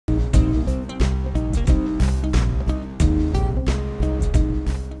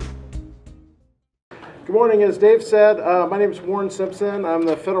Good morning. As Dave said, my name is Warren Simpson. I'm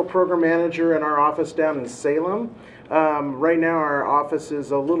the Federal Program Manager in our office down in Salem. Right now our office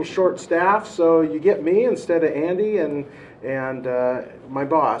is a little short-staffed, so you get me instead of Andy and my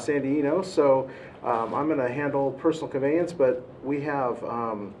boss, Andy Eno. So I'm going to handle personal conveyance, but we have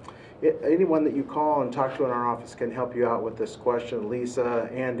anyone that you call and talk to in our office can help you out with this question, Lisa,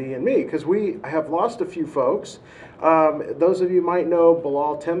 Andy, and me, because we have lost a few folks. Those of you might know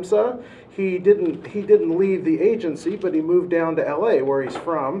Bilal Timsa. He didn't leave the agency, but he moved down to LA, where he's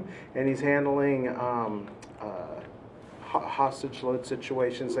from, and he's handling hostage load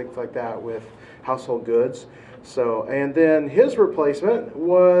situations, things like that with household goods. So, and then his replacement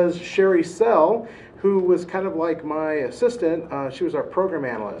was Sherry Sell, who was kind of like my assistant. She was our program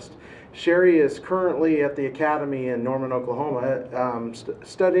analyst. Sherry is currently at the academy in Norman, Oklahoma,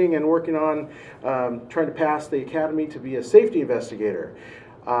 studying and working on trying to pass the academy to be a safety investigator.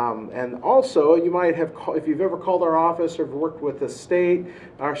 And also, you might have, if you've ever called our office or worked with the state,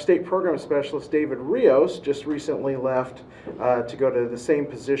 our state program specialist, David Rios, just recently left to go to the same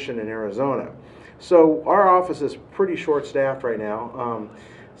position in Arizona. So our office is pretty short-staffed right now.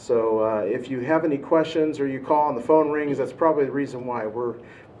 So if you have any questions or you call and the phone rings, that's probably the reason why. We're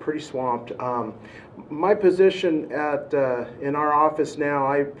pretty swamped. My position in our office now,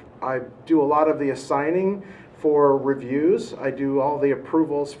 I do a lot of the assigning for reviews. I do all the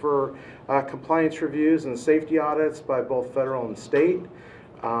approvals for compliance reviews and safety audits by both federal and state.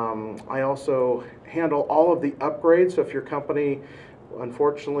 I also handle all of the upgrades. So if your company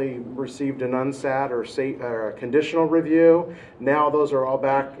unfortunately received an unsat or a conditional review, now those are all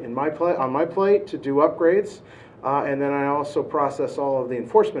back in on my plate to do upgrades. And then I also process all of the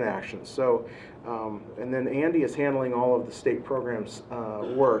enforcement actions. So, and then Andy is handling all of the state programs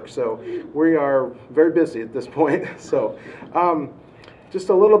work. So we are very busy at this point. So just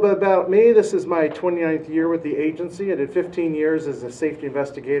a little bit about me. This is my 29th year with the agency. I did 15 years as a safety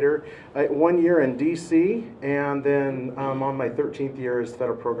investigator, 1 year in DC, and then I'm on my 13th year as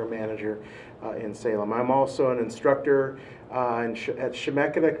federal program manager in Salem. I'm also an instructor at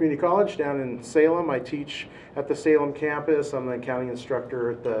Chemeketa Community College down in Salem. I teach at the Salem campus. I'm an accounting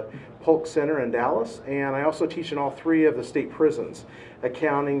instructor at the Polk Center in Dallas, and I also teach in all three of the state prisons,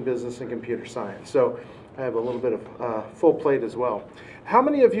 accounting, business, and computer science. So I have a little bit of full plate as well. How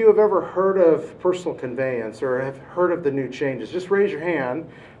many of you have ever heard of personal conveyance or have heard of the new changes? Just raise your hand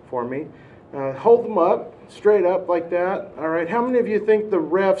for me. Hold them up, straight up like that. All right. How many of you think the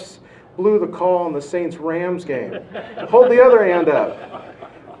refs blew the call in the Saints-Rams game? Hold the other hand up.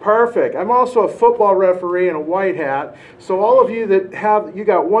 Perfect. I'm also a football referee in a white hat. So all of you that have, you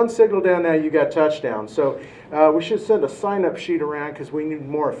got one signal down now, you got touchdown. So we should send a sign-up sheet around because we need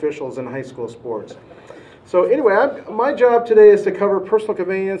more officials in high school sports. So anyway, my job today is to cover personal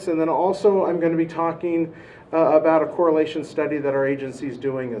conveyance, and then also I'm going to be talking about a correlation study that our agency is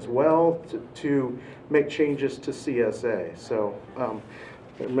doing as well to make changes to CSA. So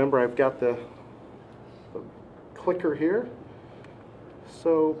remember, I've got the clicker here.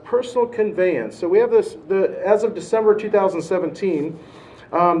 So personal conveyance. So we have this, as of December 2017,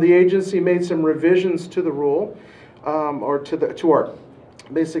 the agency made some revisions to the rule, or to our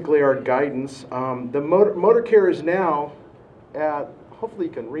basically our guidance. The motor carrier now at, hopefully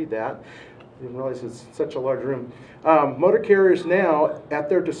you can read that. I didn't realize it's such a large room. Motor carriers now at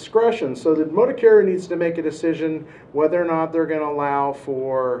their discretion. So the motor carrier needs to make a decision whether or not they're going to allow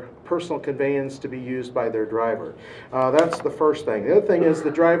for personal conveyance to be used by their driver. That's the first thing. The other thing is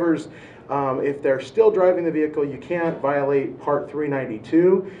the drivers, if they're still driving the vehicle, you can't violate Part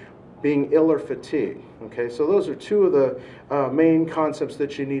 392, being ill or fatigued. Okay, so those are two of the main concepts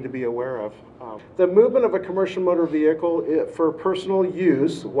that you need to be aware of. The movement of a commercial motor vehicle for personal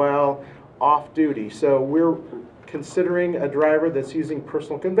use while off duty. So we're considering a driver that's using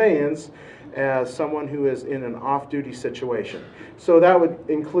personal conveyance as someone who is in an off-duty situation. So that would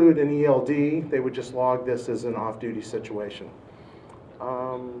include an ELD. They would just log this as an off-duty situation.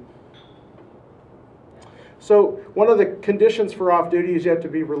 So one of the conditions for off-duty is you have to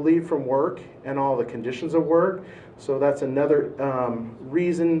be relieved from work and all the conditions of work. So that's another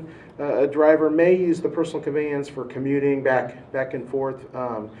reason a driver may use the personal conveyance for commuting back and forth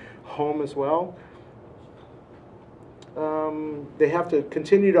home as well. They have to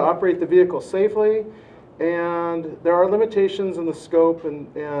continue to operate the vehicle safely, and there are limitations in the scope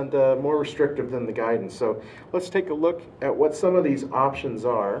and more restrictive than the guidance. So let's take a look at what some of these options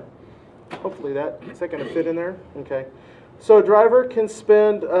are. Hopefully is that going to fit in there? Okay. So a driver can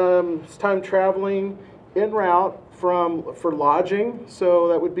spend his time traveling en route for lodging. So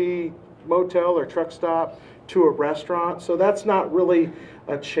that would be motel or truck stop to a restaurant. So that's not really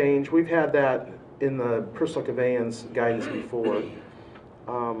a change. We've had that in the personal conveyance guidance before.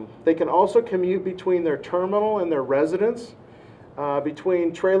 They can also commute between their terminal and their residence,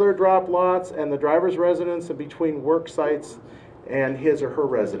 between trailer drop lots and the driver's residence, and between work sites and his or her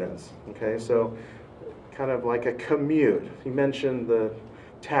residence. Okay, so kind of like a commute. You mentioned the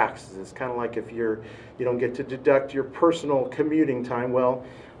taxes. It's kind of like if you don't get to deduct your personal commuting time. Well,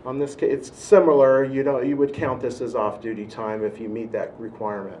 on this case, it's similar. You would count this as off-duty time if you meet that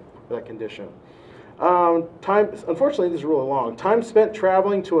requirement, that condition. Unfortunately, this is really long. Time spent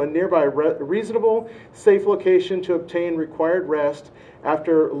traveling to a nearby reasonable, safe location to obtain required rest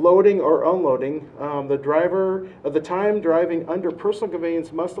after loading or unloading. The time driving under personal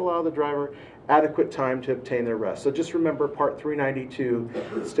conveyance must allow the driver adequate time to obtain their rest. So just remember, Part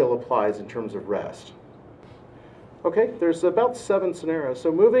 392 still applies in terms of rest. Okay, there's about 7 scenarios.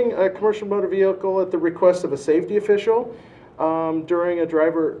 So moving a commercial motor vehicle at the request of a safety official. During a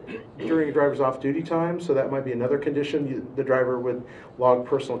driver's off-duty time, so that might be another condition. The driver would log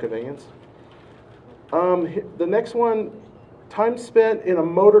personal conveyance. The next one, time spent in a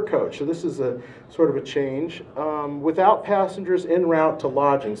motor coach. So this is a sort of a change without passengers en route to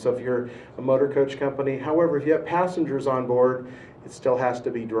lodging. So if you're a motor coach company, however, if you have passengers on board, it still has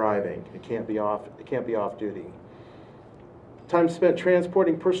to be driving. It can't be off-duty. Time spent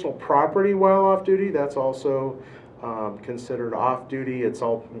transporting personal property while off-duty. That's also considered off-duty. It's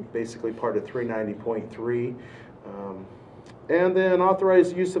all basically part of 390.3. And then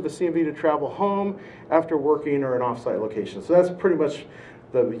authorized use of a CMV to travel home after working or an off-site location. So that's pretty much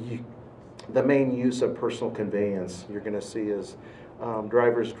the main use of personal conveyance you're going to see is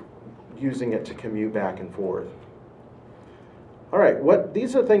drivers using it to commute back and forth. All right,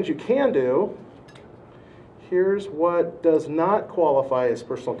 these are things you can do. Here's what does not qualify as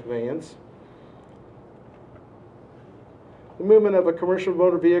personal conveyance. The movement of a commercial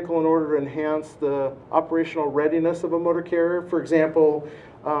motor vehicle in order to enhance the operational readiness of a motor carrier. For example,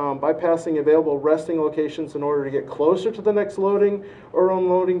 bypassing available resting locations in order to get closer to the next loading or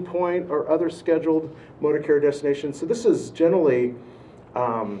unloading point or other scheduled motor carrier destinations. So this is generally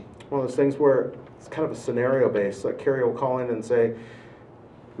one of those things where it's kind of a scenario based. Like carrier will call in and say,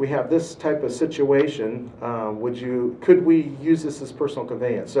 we have this type of situation, could we use this as personal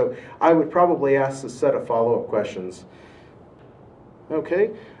conveyance? So I would probably ask a set of follow-up questions.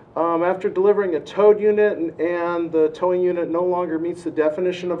 Okay, after delivering a towed unit and the towing unit no longer meets the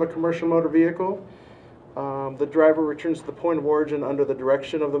definition of a commercial motor vehicle, the driver returns to the point of origin under the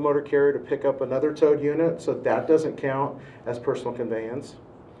direction of the motor carrier to pick up another towed unit, so that doesn't count as personal conveyance.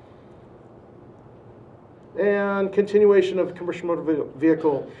 And continuation of commercial motor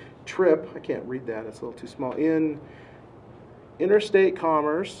vehicle trip, I can't read that, it's a little too small, in interstate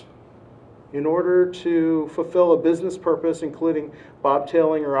commerce in order to fulfill a business purpose, including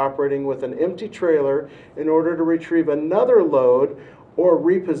bobtailing or operating with an empty trailer in order to retrieve another load or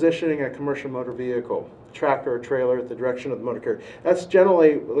repositioning a commercial motor vehicle, tractor or trailer at the direction of the motor carrier. That's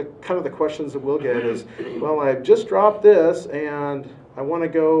generally kind of the questions that we'll get is, well, I've just dropped this and I want to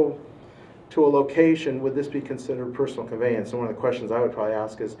go to a location. Would this be considered personal conveyance? And one of the questions I would probably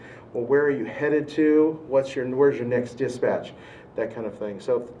ask is, well, where are you headed to? Where's your next dispatch? That kind of thing.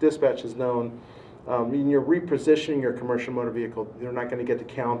 So if the dispatch is known, and you're repositioning your commercial motor vehicle, you're not going to get to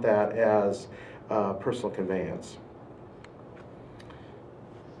count that as personal conveyance.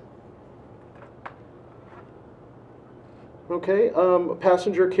 Okay,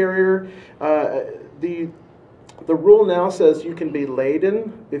 passenger carrier. The rule now says you can be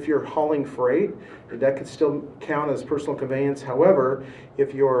laden if you're hauling freight. That could still count as personal conveyance. However,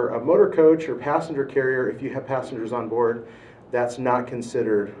 if you're a motor coach or passenger carrier, if you have passengers on board, that's not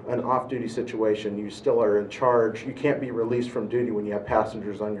considered an off-duty situation. You still are in charge. You can't be released from duty when you have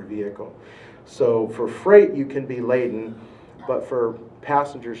passengers on your vehicle. So for freight, you can be laden, but for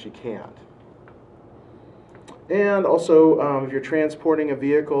passengers, you can't. And also, if you're transporting a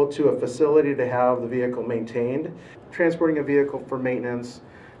vehicle to a facility to have the vehicle maintained, transporting a vehicle for maintenance,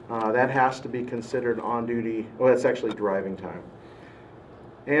 that has to be considered on-duty. Well, that's actually driving time.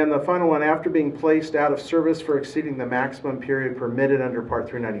 And the final one, after being placed out of service for exceeding the maximum period permitted under Part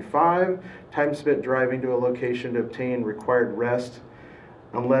 395, time spent driving to a location to obtain required rest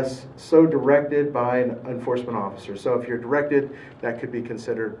unless so directed by an enforcement officer. So if you're directed, that could be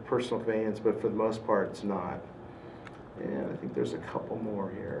considered personal conveyance, but for the most part, it's not. And I think there's a couple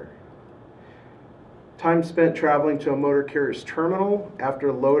more here. Time spent traveling to a motor carrier's terminal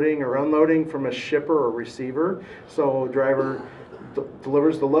after loading or unloading from a shipper or receiver. So driver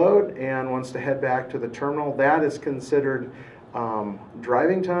delivers the load and wants to head back to the terminal. That is considered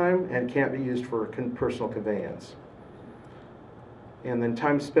driving time and can't be used for personal conveyance. And then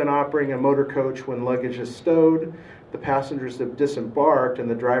time spent operating a motor coach when luggage is stowed, the passengers have disembarked, and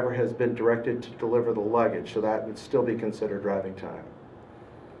the driver has been directed to deliver the luggage. So that would still be considered driving time.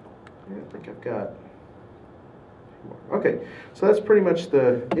 Yeah, I think I've got more. Okay, so that's pretty much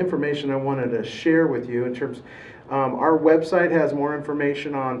the information I wanted to share with you in terms. Our website has more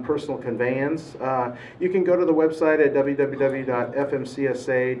information on personal conveyance. You can go to the website at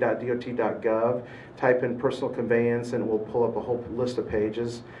www.fmcsa.dot.gov, type in personal conveyance, and it will pull up a whole list of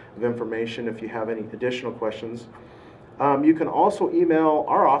pages of information if you have any additional questions. You can also email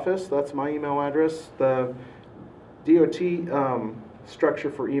our office. That's my email address. The DOT structure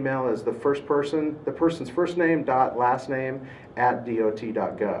for email is the person's first name dot last name at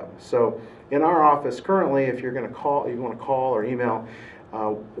dot.gov. So in our office currently, if you're going to call, you want to call or email,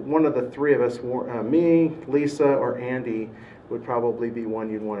 one of the three of us, me, Lisa, or Andy, would probably be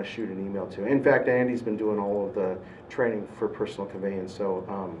one you'd want to shoot an email to. In fact, Andy's been doing all of the training for personal conveyance, so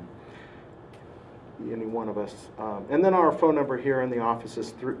any one of us. And then our phone number here in the office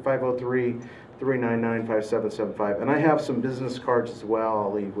is 503-399-5775. And I have some business cards as well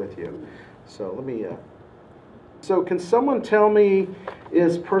I'll leave with you. So let me... So can someone tell me,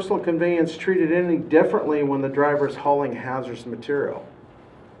 is personal conveyance treated any differently when the driver is hauling hazardous material?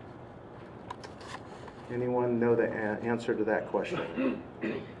 Anyone know the answer to that question?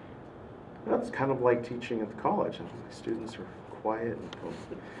 That's kind of like teaching at the college. My students are quiet.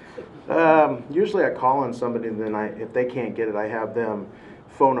 Usually I call on somebody, and then if they can't get it, I have them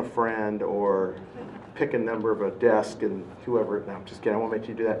phone a friend or pick a number of a desk and whoever. No, I'm just kidding. I won't make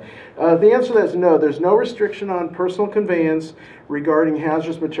you do that. The answer to that is no. There's no restriction on personal conveyance regarding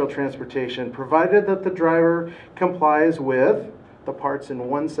hazardous material transportation, provided that the driver complies with the parts in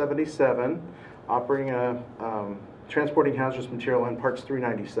 177, operating a transporting hazardous material, and parts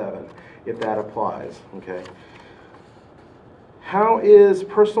 397, if that applies. Okay. How is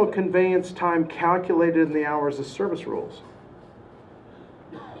personal conveyance time calculated in the hours of service rules?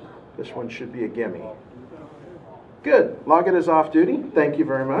 This one should be a gimme. Good. Log it as off-duty. Thank you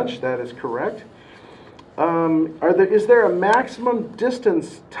very much. That is correct. Is there a maximum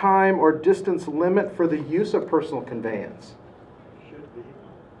distance time or distance limit for the use of personal conveyance? Should be.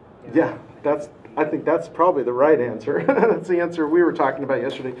 Yeah, I think that's probably the right answer. That's the answer we were talking about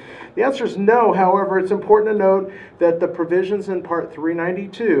yesterday. The answer is no. However, it's important to note that the provisions in Part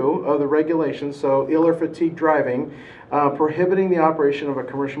 392 of the regulations, so ill or fatigued driving, prohibiting the operation of a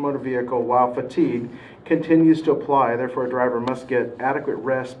commercial motor vehicle while fatigued, continues to apply. Therefore, a driver must get adequate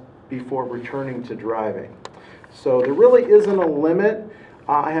rest before returning to driving. So there really isn't a limit.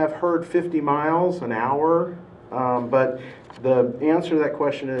 I have heard 50 miles an hour, but the answer to that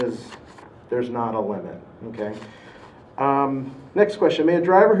question is there's not a limit. Okay. Next question. May a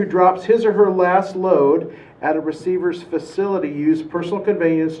driver who drops his or her last load at a receiver's facility use personal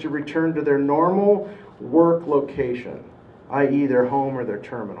conveyance to return to their normal work location, i.e. their home or their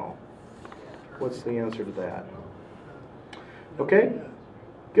terminal? What's the answer to that? Okay.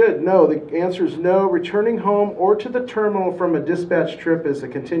 Good. No. The answer is no. Returning home or to the terminal from a dispatch trip is a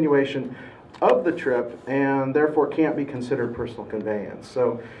continuation of the trip and therefore can't be considered personal conveyance.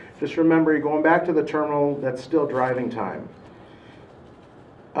 So just remember, you're going back to the terminal, that's still driving time.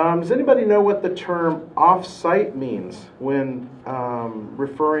 Does anybody know what the term off-site means when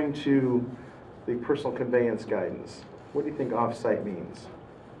referring to the personal conveyance guidance? What do you think off-site means?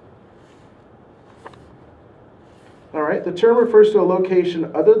 All right, the term refers to a location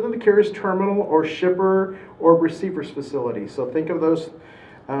other than the carrier's terminal or shipper or receiver's facility. So think of those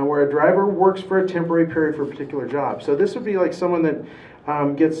where a driver works for a temporary period for a particular job. So this would be like someone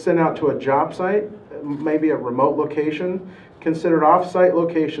that gets sent out to a job site, maybe a remote location. Considered off-site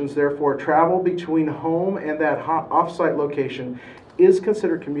locations, therefore, travel between home and that off-site location is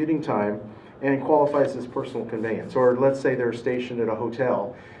considered commuting time and qualifies as personal conveyance. Or let's say they're stationed at a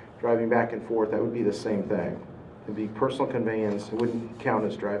hotel, driving back and forth, that would be the same thing. It would be personal conveyance, it wouldn't count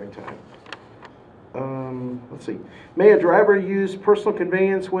as driving time. Let's see. May a driver use personal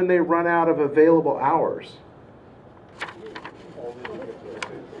conveyance when they run out of available hours?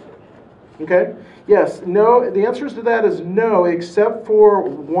 Okay. Yes. No. The answer to that is no, except for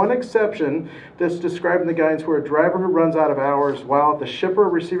one exception that's described in the guidance, where a driver who runs out of hours while at the shipper or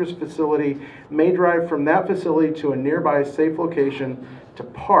receiver's facility may drive from that facility to a nearby safe location to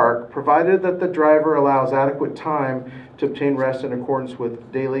park, provided that the driver allows adequate time to obtain rest in accordance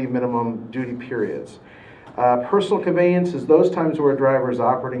with daily minimum duty periods. Personal conveyance is those times where a driver is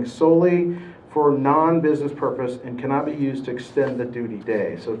operating solely for non-business purpose and cannot be used to extend the duty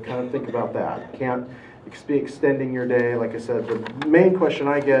day. So kind of think about that. Can't be extending your day. Like I said, the main question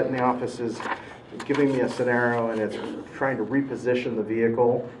I get in the office is, giving me a scenario and it's trying to reposition the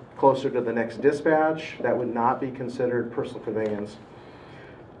vehicle closer to the next dispatch, that would not be considered personal conveyance.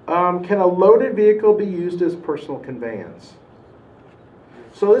 Can a loaded vehicle be used as personal conveyance?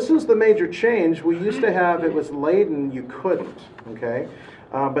 So this is the major change. We used to have it was laden, you couldn't, okay?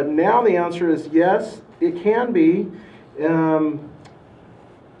 But now the answer is yes, it can be.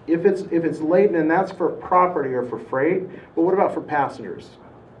 If it's laden, and that's for property or for freight, but what about for passengers?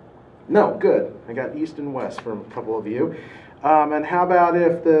 No, good. I got east and west from a couple of you. And how about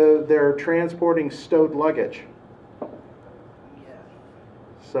if they're transporting stowed luggage?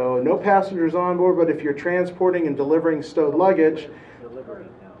 So no passengers on board, but if you're transporting and delivering stowed luggage,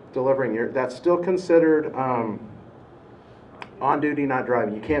 that's still considered on duty, not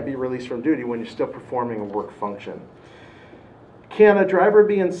driving. You can't be released from duty when you're still performing a work function. Can a driver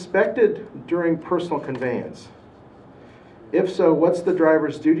be inspected during personal conveyance? If so, what's the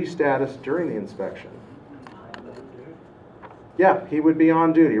driver's duty status during the inspection? Yeah, he would be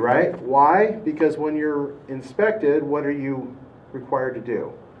on duty, right? Why? Because when you're inspected, what are you required to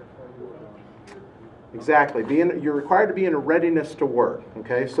do? Exactly. You're required to be in a readiness to work.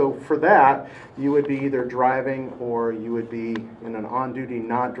 Okay, so for that, you would be either driving or you would be in an on-duty,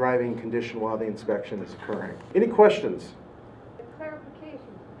 not driving condition while the inspection is occurring. Any questions? A clarification.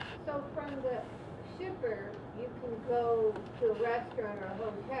 So from the shipper, you can go to a restaurant or a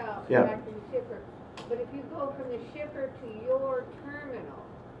hotel and back to the shipper. But if you go from the shipper to your terminal,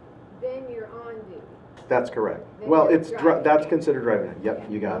 then you're on duty. That's correct. Then Well, you're that's considered driving.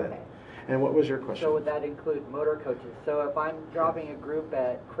 Yep, you got Okay. it. And what was your question? So would that include motor coaches? So if I'm dropping a group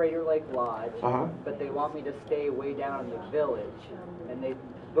at Crater Lake Lodge, but they want me to stay way down in the village, and they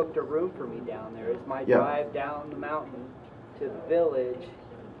booked a room for me down there, is my drive down the mountain to the village,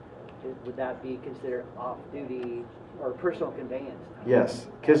 would that be considered off-duty or personal conveyance? Yes,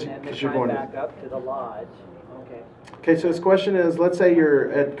 because you're going back up to the lodge. Okay. Okay, so this question is, let's say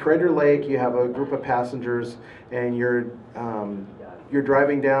you're at Crater Lake, you have a group of passengers, and you're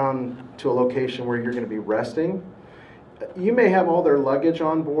driving down to a location where you're going to be resting. You may have all their luggage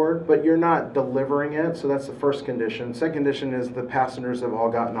on board, but you're not delivering it, so that's the first condition. Second condition is the passengers have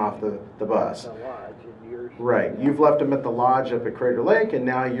all gotten off the bus. The lodge, and you're... Right, you've left them at the lodge up at Crater Lake, and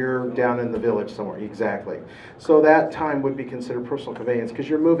now you're down in the village somewhere. Exactly. So that time would be considered personal conveyance because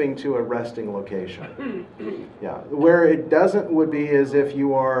you're moving to a resting location. Yeah, where it doesn't would be is if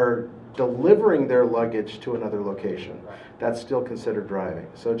you are delivering their luggage to another location. That's still considered driving.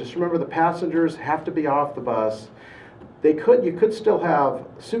 So just remember the passengers have to be off the bus. You could still have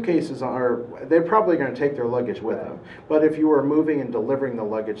suitcases, or they're probably going to take their luggage with them. But if you are moving and delivering the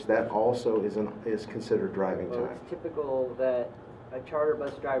luggage, that also is considered driving time. It's typical that a charter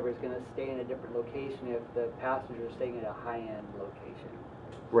bus driver is going to stay in a different location if the passenger is staying at a high-end location.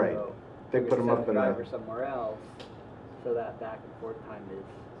 Right. So they put them up in a driver somewhere else, so that back and forth time is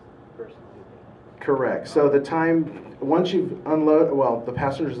personal. Correct. So the time, once you've unloaded, well, the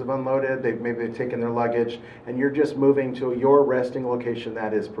passengers have unloaded, maybe they've taken their luggage, and you're just moving to your resting location,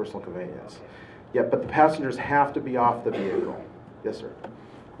 that is personal conveyance. Yeah, but the passengers have to be off the vehicle. Yes, sir.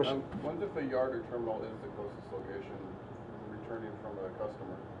 Question? What if a yard or terminal is the closest location returning from a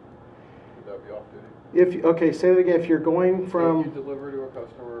customer? Would that be off duty? Okay, say that again. If you're going from... So if you deliver to a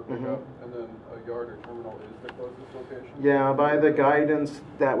customer, pick up, and then a yard or terminal is the closest location? Yeah, by the guidance,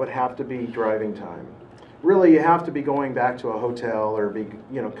 that would have to be driving time. Really, you have to be going back to a hotel or be,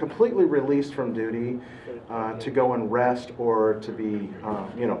 completely released from duty to go and rest or to be,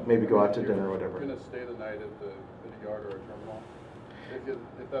 maybe go out to dinner or whatever. You're going to stay the night at the yard or a terminal?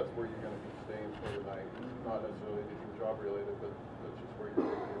 If that's where you're going to be staying for the night, not necessarily anything job related, but that's just where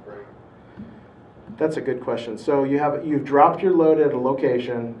you're taking your break. That's a good question. So you've dropped your load at a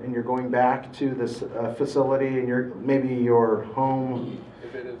location and you're going back to this facility and maybe your home.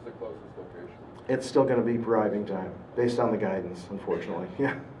 If it is the closest location. It's still going to be driving time based on the guidance, unfortunately.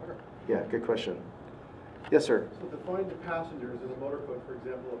 Yeah. Yeah, good question. Yes, sir. So define the passengers in a motor coach, for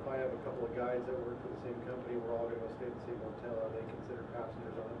example, if I have a couple of guys that work for the same company, we're all going to go stay at the same hotel, are they considered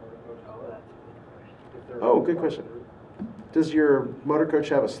passengers on the motor coach? Oh, good question. Does your motor coach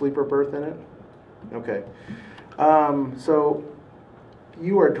have a sleeper berth in it? Okay. So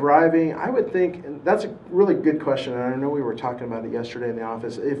you are driving, I would think, and that's a really good question, and I know we were talking about it yesterday in the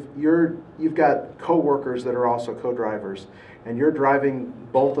office. If you've got co-workers that are also co-drivers, and you're driving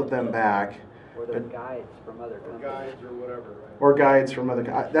both of them back. Or they're guides from other companies. Or guides or whatever, right? Or guides from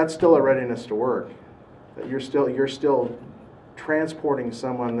other, that's still a readiness to work. You're still transporting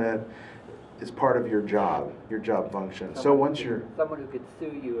someone that is part of your job function. So once you're... Someone who could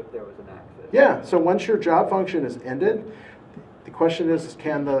sue you if there was an accident. Yeah, so once your job function is ended, the The question is,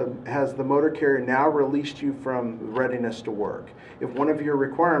 has the motor carrier now released you from readiness to work? If one of your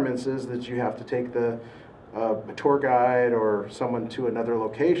requirements is that you have to take a tour guide or someone to another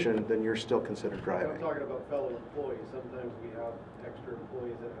location, then you're still considered driving. I'm talking about fellow employees. Sometimes we have extra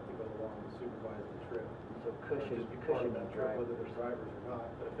employees that have to go along and supervise the trip. So cushioning Whether drivers. they're drivers or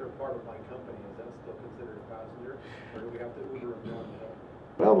not, but if they're part of my company, is that still considered a passenger, or do we have to Uber them down the hill?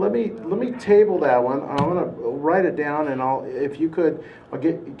 Well, let me table that one. I'm gonna write it down, and if you could, I'll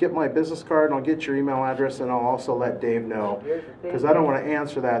get my business card, and I'll get your email address, and I'll also let Dave know, Here's the thing, because I don't want to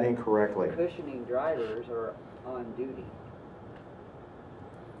answer that incorrectly. cushioning drivers are on duty.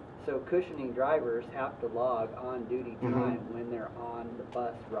 So cushioning drivers have to log on duty time when they're on the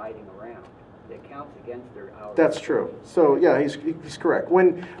bus riding around. It counts against their hours. That's true. So yeah, he's correct.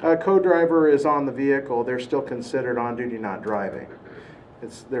 When a co-driver is on the vehicle, they're still considered on duty, not driving.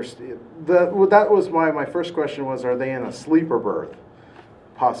 That was my first question was, are they in a sleeper berth?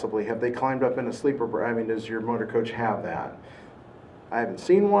 Possibly. Have they climbed up in a sleeper berth? I mean, does your motor coach have that? I haven't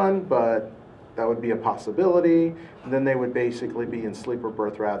seen one, but that would be a possibility. And then they would basically be in sleeper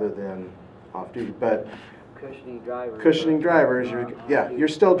berth rather than off duty. But cushioning drivers, you're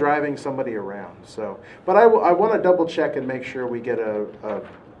still driving somebody around. So, but I want to double check and make sure we get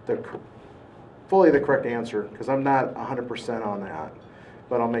fully the correct answer, because I'm not 100% on that.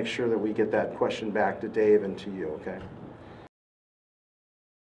 But I'll make sure that we get that question back to Dave and to you, okay?